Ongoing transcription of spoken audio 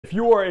If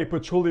you are a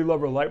patchouli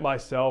lover like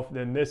myself,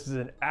 then this is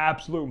an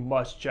absolute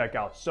must check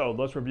out. So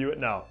let's review it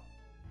now.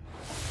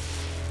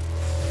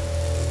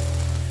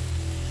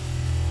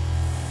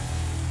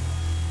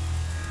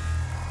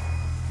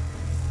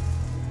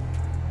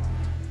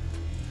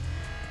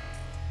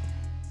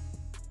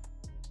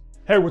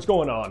 Hey, what's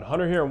going on?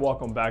 Hunter here and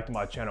welcome back to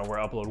my channel where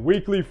I upload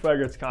weekly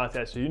fragrance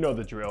content, so you know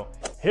the drill.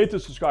 Hit the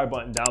subscribe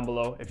button down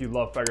below if you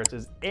love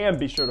fragrances, and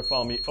be sure to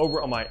follow me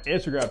over on my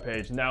Instagram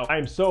page. Now, I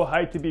am so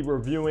hyped to be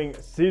reviewing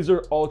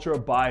Caesar Ultra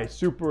by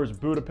Superz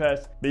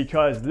Budapest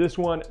because this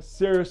one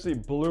seriously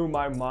blew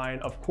my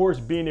mind. Of course,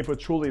 being a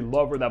patchouli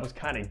lover, that was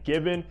kind of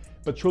given.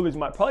 Patchouli is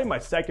probably my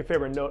second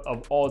favorite note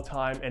of all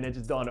time, and it's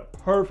done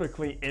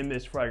perfectly in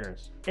this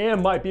fragrance.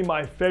 And might be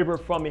my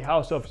favorite from the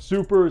house of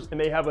Superz,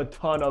 and they have a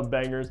ton of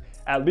bangers.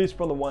 At least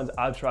from the ones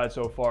I've tried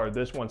so far,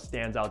 this one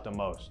stands out the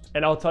most.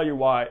 And I'll tell you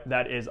why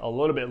that is a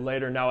little bit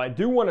later. Now, I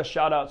do want to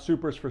shout out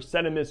Superz for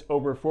sending this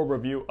over for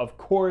review. Of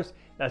course,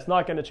 that's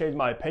not going to change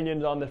my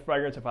opinions on this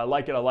fragrance. If I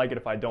like it, I like it.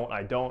 If I don't,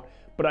 I don't.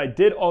 But I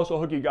did also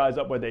hook you guys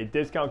up with a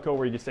discount code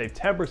where you can save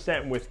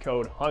 10% with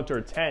code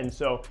HUNTER10.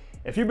 So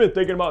if you've been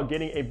thinking about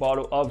getting a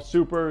bottle of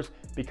Superz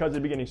because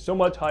they're getting so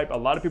much hype, a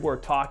lot of people are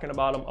talking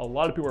about them, a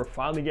lot of people are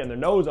finally getting their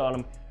nose on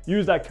them,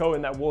 use that code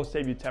and that will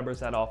save you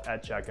 10% off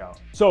at checkout.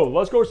 So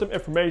let's go over some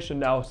information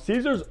now.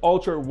 Caesar's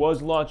Ultra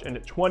was launched in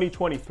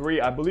 2023.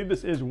 I believe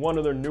this is one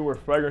of their newer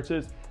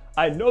fragrances.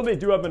 I know they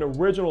do have an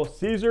original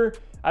Caesar.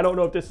 I don't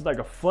know if this is like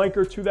a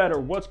flanker to that or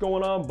what's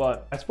going on,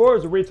 but as far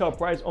as the retail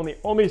price,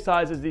 only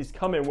sizes these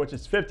come in, which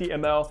is 50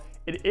 ml,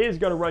 it is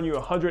going to run you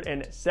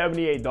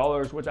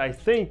 $178, which I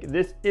think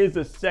this is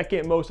the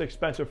second most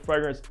expensive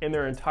fragrance in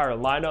their entire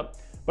lineup.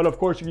 But of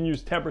course, you can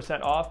use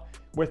 10% off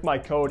with my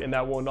code and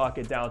that will knock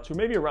it down to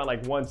maybe around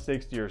like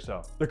 160 or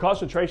so. The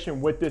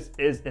concentration with this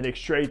is an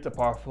extrait de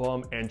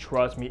parfum, and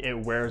trust me, it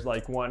wears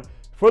like one.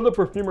 For the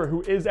perfumer,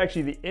 who is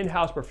actually the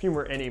in-house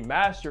perfumer and a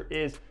master,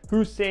 is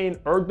Hussein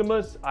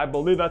Ergdemus. I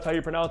believe that's how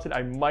you pronounce it.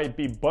 I might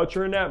be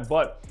butchering that,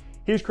 but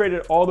he's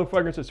created all the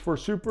fragrances for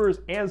Superz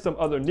and some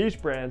other niche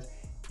brands,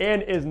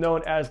 and is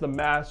known as the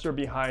master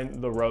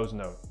behind the rose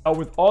note.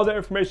 With all that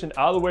information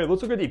out of the way,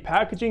 let's look at the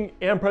packaging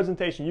and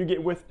presentation you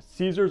get with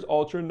Caesar's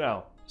Ultra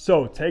now.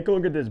 So take a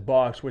look at this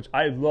box, which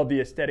I love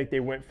the aesthetic they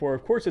went for.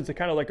 Of course, it's a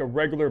kind of like a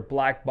regular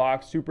black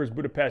box, Superz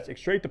Budapest,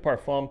 extrait de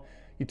parfum.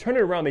 You turn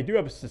it around, they do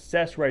have a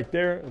success right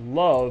there,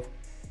 love,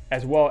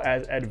 as well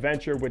as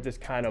adventure with this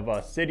kind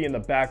of city in the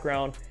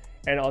background.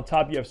 And on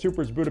top, you have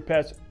Superz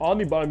Budapest. On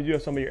the bottom, you do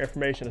have some of your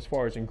information as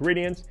far as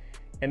ingredients.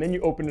 And then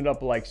you open it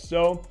up like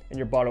so, and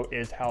your bottle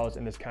is housed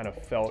in this kind of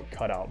felt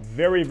cutout.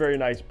 Very, very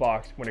nice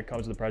box when it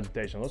comes to the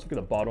presentation. Let's look at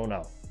the bottle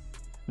now.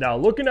 Now,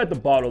 looking at the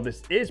bottle,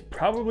 this is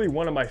probably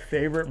one of my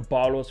favorite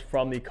bottles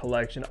from the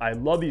collection. I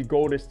love the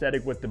gold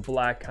aesthetic with the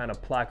black kind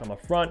of plaque on the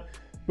front.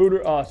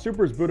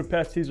 Superz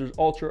Budapest, Caesar's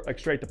Ultra,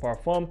 extrait de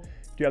parfum.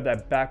 You have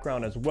that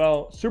background as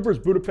well.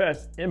 Superz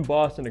Budapest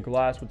embossed in the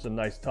glass, which is a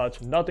nice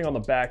touch. Nothing on the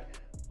back.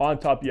 On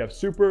top, you have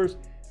Superz.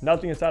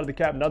 Nothing inside of the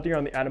cap, nothing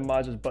on the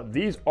atomizers, but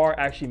these are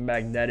actually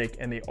magnetic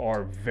and they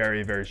are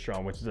very, very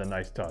strong, which is a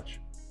nice touch.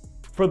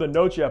 For the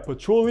notes, you have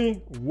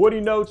patchouli,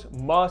 woody notes,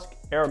 musk,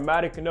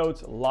 aromatic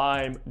notes,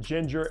 lime,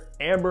 ginger,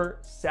 amber,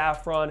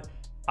 saffron,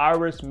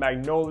 iris,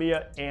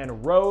 magnolia,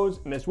 and rose.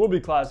 And this will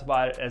be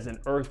classified as an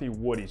earthy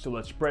woody. So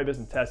let's spray this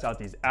and test out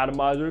these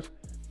atomizers.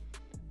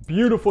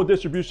 Beautiful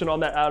distribution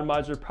on that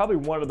atomizer, probably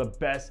one of the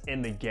best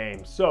in the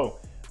game. So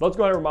let's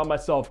go ahead and remind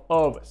myself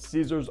of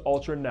Caesar's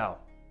Ultra now.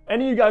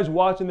 Any of you guys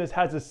watching this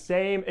has the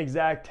same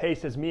exact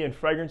taste as me in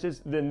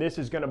fragrances, then this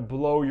is gonna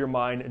blow your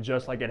mind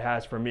just like it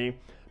has for me.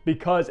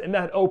 Because in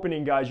that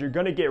opening, guys, you're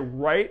gonna get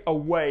right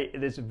away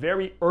this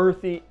very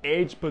earthy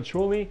aged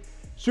patchouli.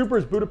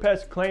 Superz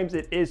Budapest claims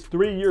it is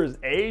 3 years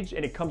aged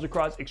and it comes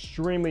across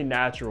extremely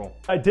natural.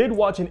 I did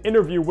watch an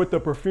interview with the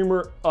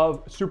perfumer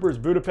of Superz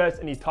Budapest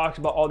and he talks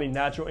about all the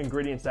natural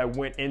ingredients that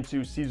went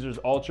into Caesar's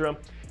Ultra.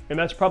 And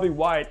that's probably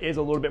why it is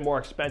a little bit more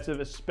expensive,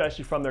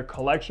 especially from their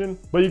collection.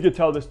 But you can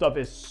tell this stuff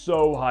is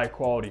so high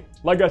quality.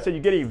 Like I said, you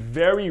get a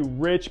very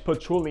rich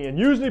patchouli, and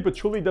usually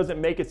patchouli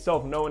doesn't make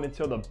itself known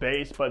until the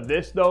base, but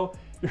this though,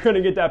 you're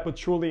gonna get that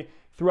patchouli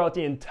throughout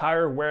the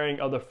entire wearing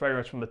of the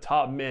fragrance from the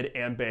top, mid,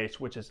 and base,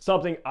 which is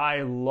something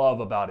I love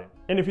about it.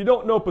 And if you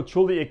don't know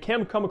patchouli, it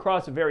can come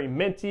across very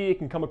minty, it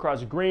can come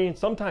across green,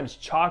 sometimes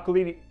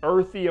chocolatey,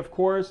 earthy, of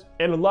course.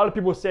 And a lot of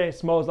people say it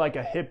smells like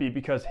a hippie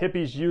because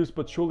hippies use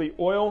patchouli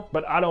oil,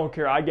 but I don't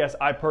care. I guess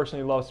I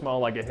personally love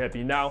smelling like a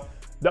hippie. Now,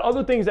 the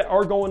other things that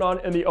are going on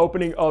in the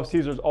opening of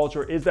Caesar's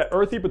Ultra is that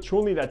earthy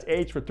patchouli that's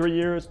aged for 3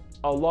 years,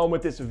 along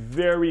with this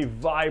very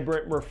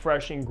vibrant,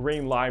 refreshing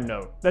green lime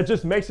note. That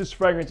just makes this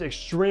fragrance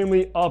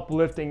extremely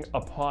uplifting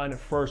upon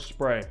first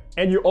spray.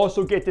 And you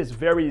also get this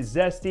very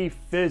zesty,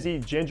 fizzy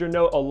ginger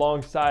note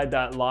alongside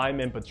that lime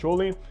and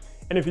patchouli.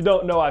 And if you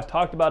don't know, I've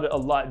talked about it a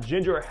lot.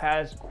 Ginger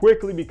has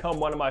quickly become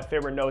one of my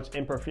favorite notes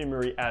in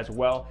perfumery as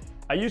well.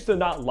 I used to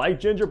not like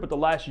ginger, but the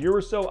last year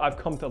or so, I've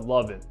come to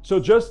love it. So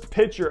just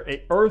picture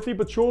a earthy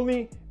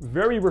patchouli,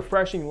 very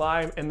refreshing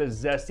lime, and the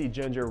zesty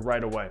ginger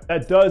right away.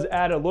 That does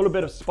add a little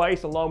bit of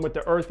spice along with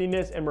the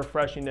earthiness and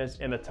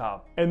refreshingness in the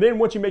top. And then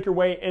once you make your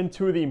way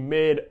into the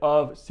mid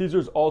of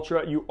Caesar's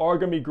Ultra, you are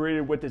gonna be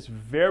greeted with this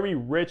very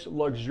rich,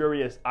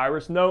 luxurious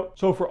iris note.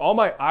 So for all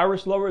my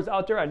iris lovers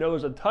out there, I know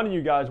there's a ton of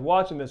you guys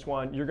watching this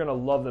one, you're gonna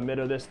love the mid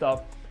of this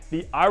stuff.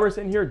 The iris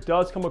in here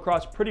does come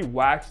across pretty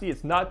waxy.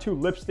 It's not too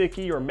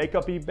lipsticky or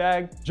makeup-y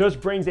bag.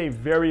 Just brings a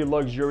very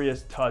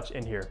luxurious touch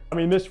in here. I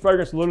mean, this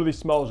fragrance literally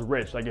smells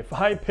rich. Like if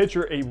I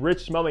picture a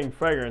rich smelling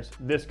fragrance,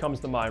 this comes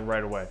to mind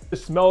right away. It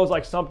smells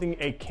like something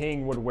a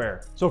king would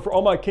wear. So for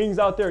all my kings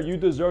out there, you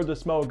deserve to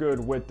smell good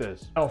with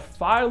this. Now,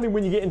 finally,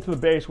 when you get into the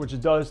base, which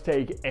does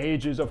take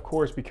ages, of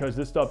course, because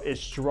this stuff is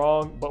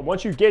strong, but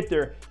once you get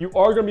there, you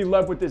are gonna be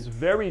left with this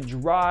very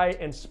dry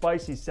and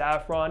spicy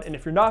saffron. And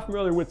if you're not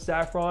familiar with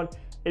saffron,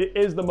 it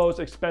is the most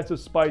expensive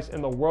spice in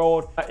the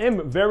world. I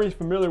am very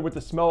familiar with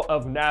the smell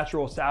of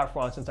natural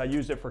saffron since I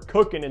use it for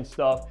cooking and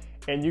stuff.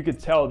 And you could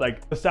tell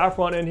like the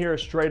saffron in here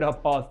is straight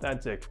up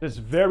authentic. It's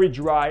very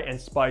dry and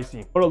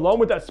spicy. But along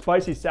with that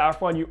spicy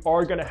saffron, you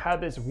are gonna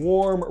have this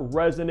warm,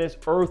 resinous,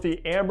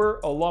 earthy amber,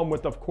 along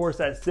with, of course,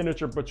 that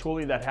signature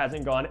patchouli that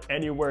hasn't gone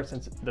anywhere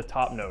since the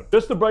top note.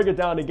 Just to break it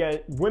down again,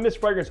 when this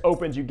fragrance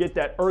opens, you get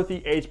that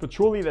earthy aged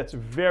patchouli that's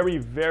very,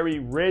 very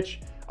rich,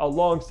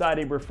 alongside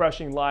a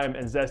refreshing lime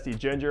and zesty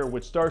ginger,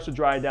 which starts to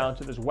dry down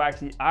to this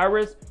waxy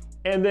iris.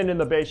 And then in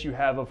the base, you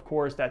have, of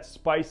course, that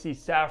spicy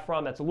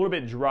saffron that's a little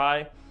bit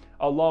dry,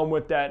 along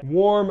with that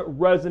warm,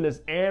 resinous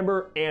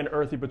amber and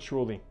earthy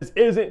patchouli. This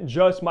isn't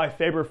just my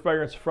favorite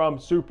fragrance from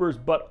Superz,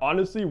 but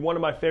honestly, one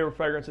of my favorite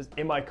fragrances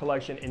in my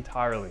collection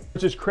entirely.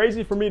 Which is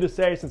crazy for me to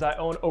say since I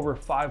own over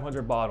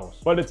 500 bottles.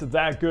 But it's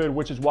that good,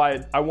 which is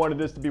why I wanted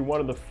this to be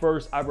one of the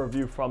first I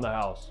review from the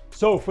house.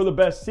 So for the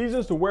best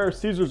seasons to wear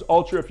Caesar's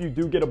Ultra, if you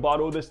do get a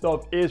bottle of this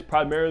stuff, is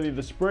primarily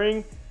the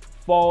spring,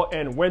 fall,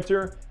 and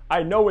winter.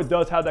 I know it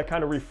does have that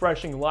kind of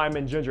refreshing lime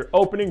and ginger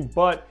opening,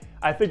 but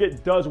I think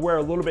it does wear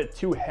a little bit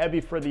too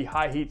heavy for the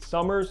high heat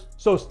summers.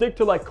 So stick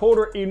to like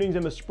colder evenings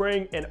in the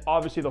spring, and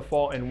obviously the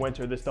fall and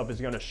winter, this stuff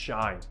is gonna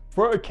shine.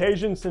 For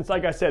occasions, since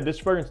like I said, this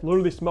fragrance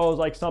literally smells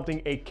like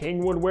something a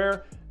king would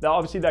wear,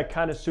 obviously that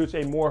kind of suits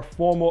a more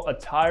formal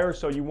attire.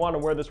 So you wanna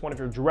wear this one if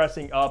you're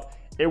dressing up.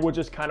 It will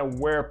just kind of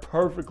wear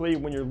perfectly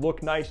when you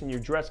look nice and you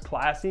dress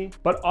classy.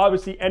 But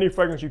obviously any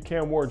fragrance you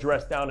can wear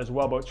dressed down as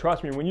well. But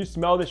trust me, when you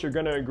smell this, you're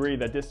gonna agree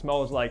that this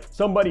smells like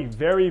somebody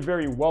very,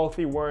 very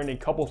wealthy wearing a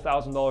couple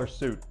 $1,000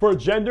 suit. For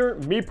gender,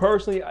 me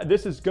personally,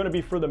 this is gonna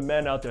be for the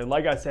men out there.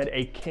 Like I said,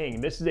 a king.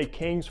 This is a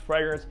king's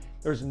fragrance.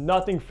 There's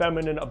nothing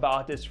feminine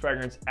about this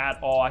fragrance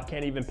at all. I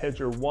can't even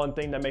picture one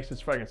thing that makes this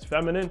fragrance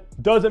feminine.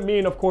 Doesn't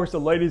mean, of course, the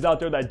ladies out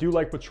there that do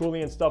like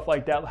patchouli and stuff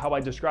like that, how I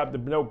described the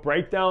note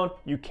breakdown,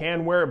 you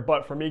can wear it,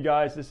 but for me,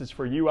 guys, this is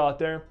for you out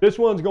there. This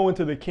one's going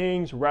to the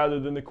kings rather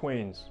than the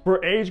queens.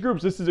 For age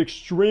groups, this is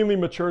extremely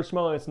mature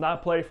smelling. It's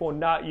not playful,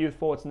 not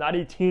youthful. It's not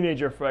a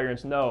teenager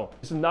fragrance, no.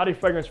 This is not a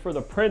fragrance for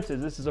the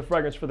princes. This is a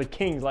fragrance for the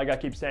kings, like I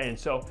keep saying.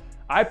 So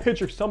I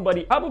picture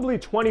somebody probably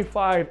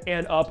 25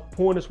 and up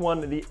pulling this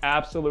one the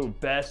absolute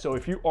best. So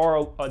if you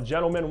are a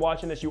gentleman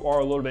watching this, you are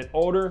a little bit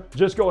older,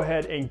 just go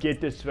ahead and get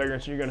this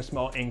fragrance. You're gonna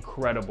smell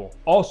incredible.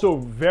 Also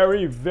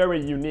very,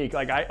 very unique.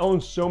 Like I own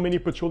so many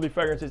patchouli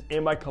fragrances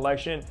in my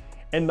collection,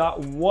 and not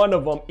one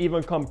of them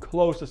even come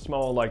close to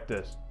smelling like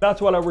this. That's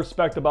what I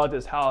respect about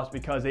this house,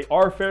 because they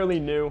are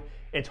fairly new.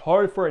 It's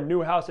hard for a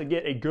new house to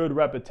get a good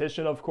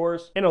repetition, of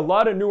course. And a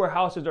lot of newer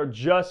houses are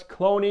just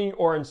cloning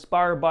or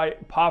inspired by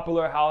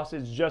popular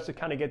houses just to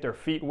kind of get their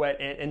feet wet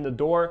and in the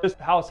door. This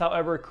house,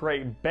 however,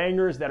 create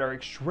bangers that are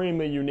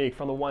extremely unique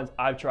from the ones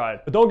I've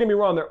tried. But don't get me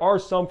wrong, there are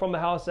some from the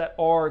house that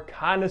are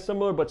kind of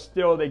similar, but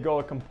still they go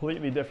a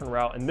completely different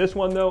route. And this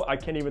one though, I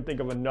can't even think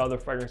of another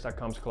fragrance that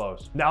comes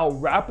close. Now,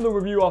 wrapping the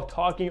review off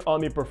talking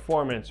on the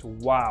performance,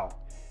 wow.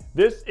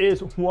 This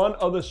is one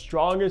of the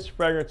strongest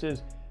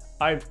fragrances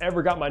I've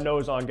ever got my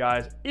nose on,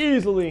 guys.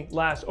 Easily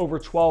lasts over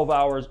 12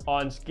 hours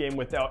on skin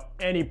without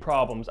any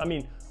problems. I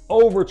mean,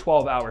 over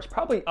 12 hours,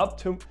 probably up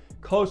to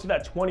close to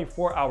that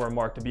 24-hour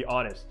mark, to be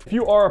honest. If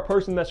you are a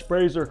person that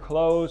sprays their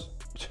clothes,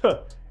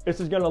 this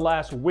is gonna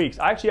last weeks.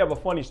 I actually have a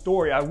funny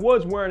story. I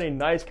was wearing a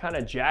nice kind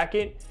of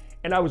jacket,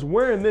 and I was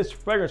wearing this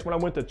fragrance when I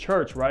went to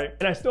church, right?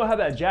 And I still have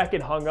that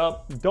jacket hung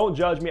up. Don't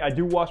judge me. I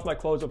do wash my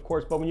clothes, of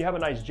course, but when you have a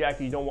nice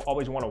jacket, you don't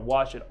always want to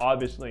wash it,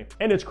 obviously.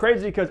 And it's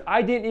crazy because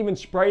I didn't even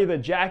spray the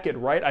jacket,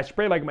 right? I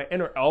sprayed like my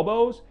inner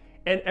elbows.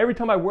 And every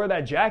time I wear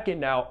that jacket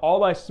now,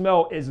 all I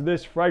smell is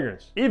this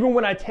fragrance. Even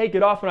when I take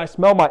it off and I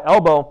smell my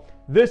elbow,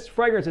 this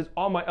fragrance is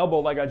on my elbow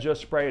like I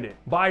just sprayed it.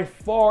 By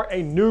far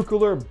a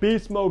nuclear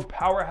beast mode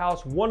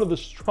powerhouse, one of the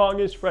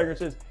strongest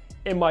fragrances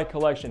in my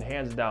collection,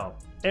 hands down.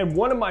 And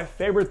one of my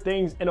favorite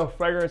things in a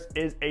fragrance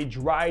is a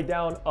dry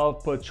down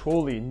of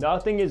patchouli.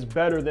 Nothing is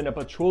better than a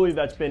patchouli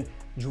that's been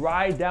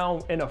dried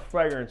down in a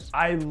fragrance.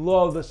 I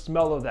love the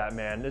smell of that,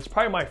 man. It's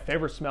probably my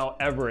favorite smell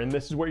ever, and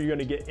this is what you're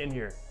gonna get in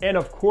here. And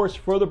of course,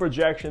 for the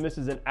projection, this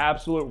is an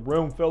absolute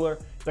room filler,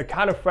 the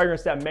kind of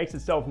fragrance that makes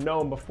itself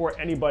known before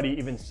anybody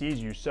even sees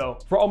you. So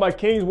for all my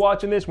kings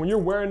watching this, when you're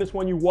wearing this,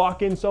 when you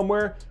walk in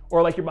somewhere,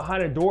 or like you're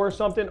behind a door or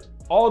something,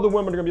 all the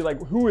women are gonna be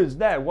like, who is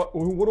that? What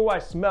do I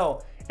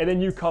smell? And then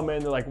you come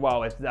in, they're like,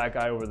 wow, it's that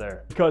guy over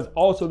there. Because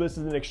also this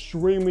is an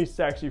extremely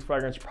sexy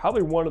fragrance,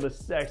 probably one of the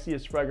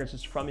sexiest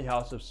fragrances from the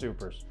house of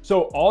Superz.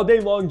 So all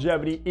day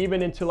longevity,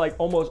 even into like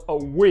almost a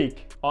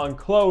week on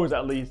clothes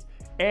at least,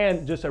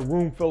 and just a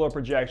room filler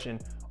projection.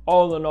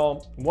 All in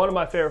all, one of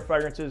my favorite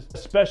fragrances,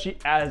 especially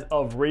as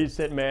of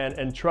recent, man.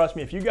 And trust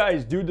me, if you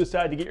guys do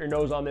decide to get your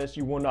nose on this,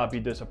 you will not be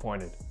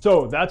disappointed.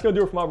 So that's gonna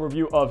do it for my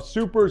review of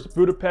Superz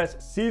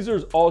Budapest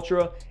Caesar's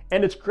Ultra.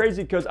 And it's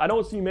crazy because I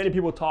don't see many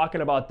people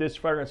talking about this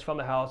fragrance from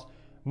the house.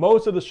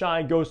 Most of the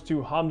shine goes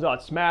to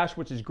Homme's Smash,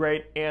 which is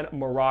great, and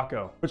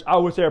Morocco, which I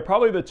would say are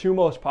probably the two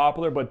most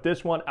popular, but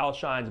this one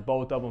outshines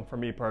both of them for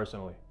me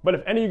personally. But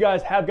if any of you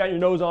guys have got your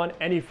nose on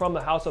any from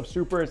the house of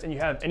Superz and you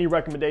have any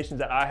recommendations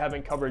that I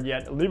haven't covered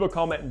yet, leave a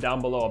comment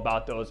down below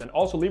about those. And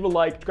also leave a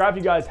like, subscribe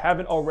if you guys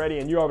haven't already,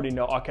 and you already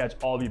know I'll catch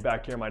all of you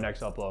back here in my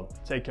next upload.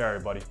 Take care,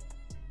 everybody.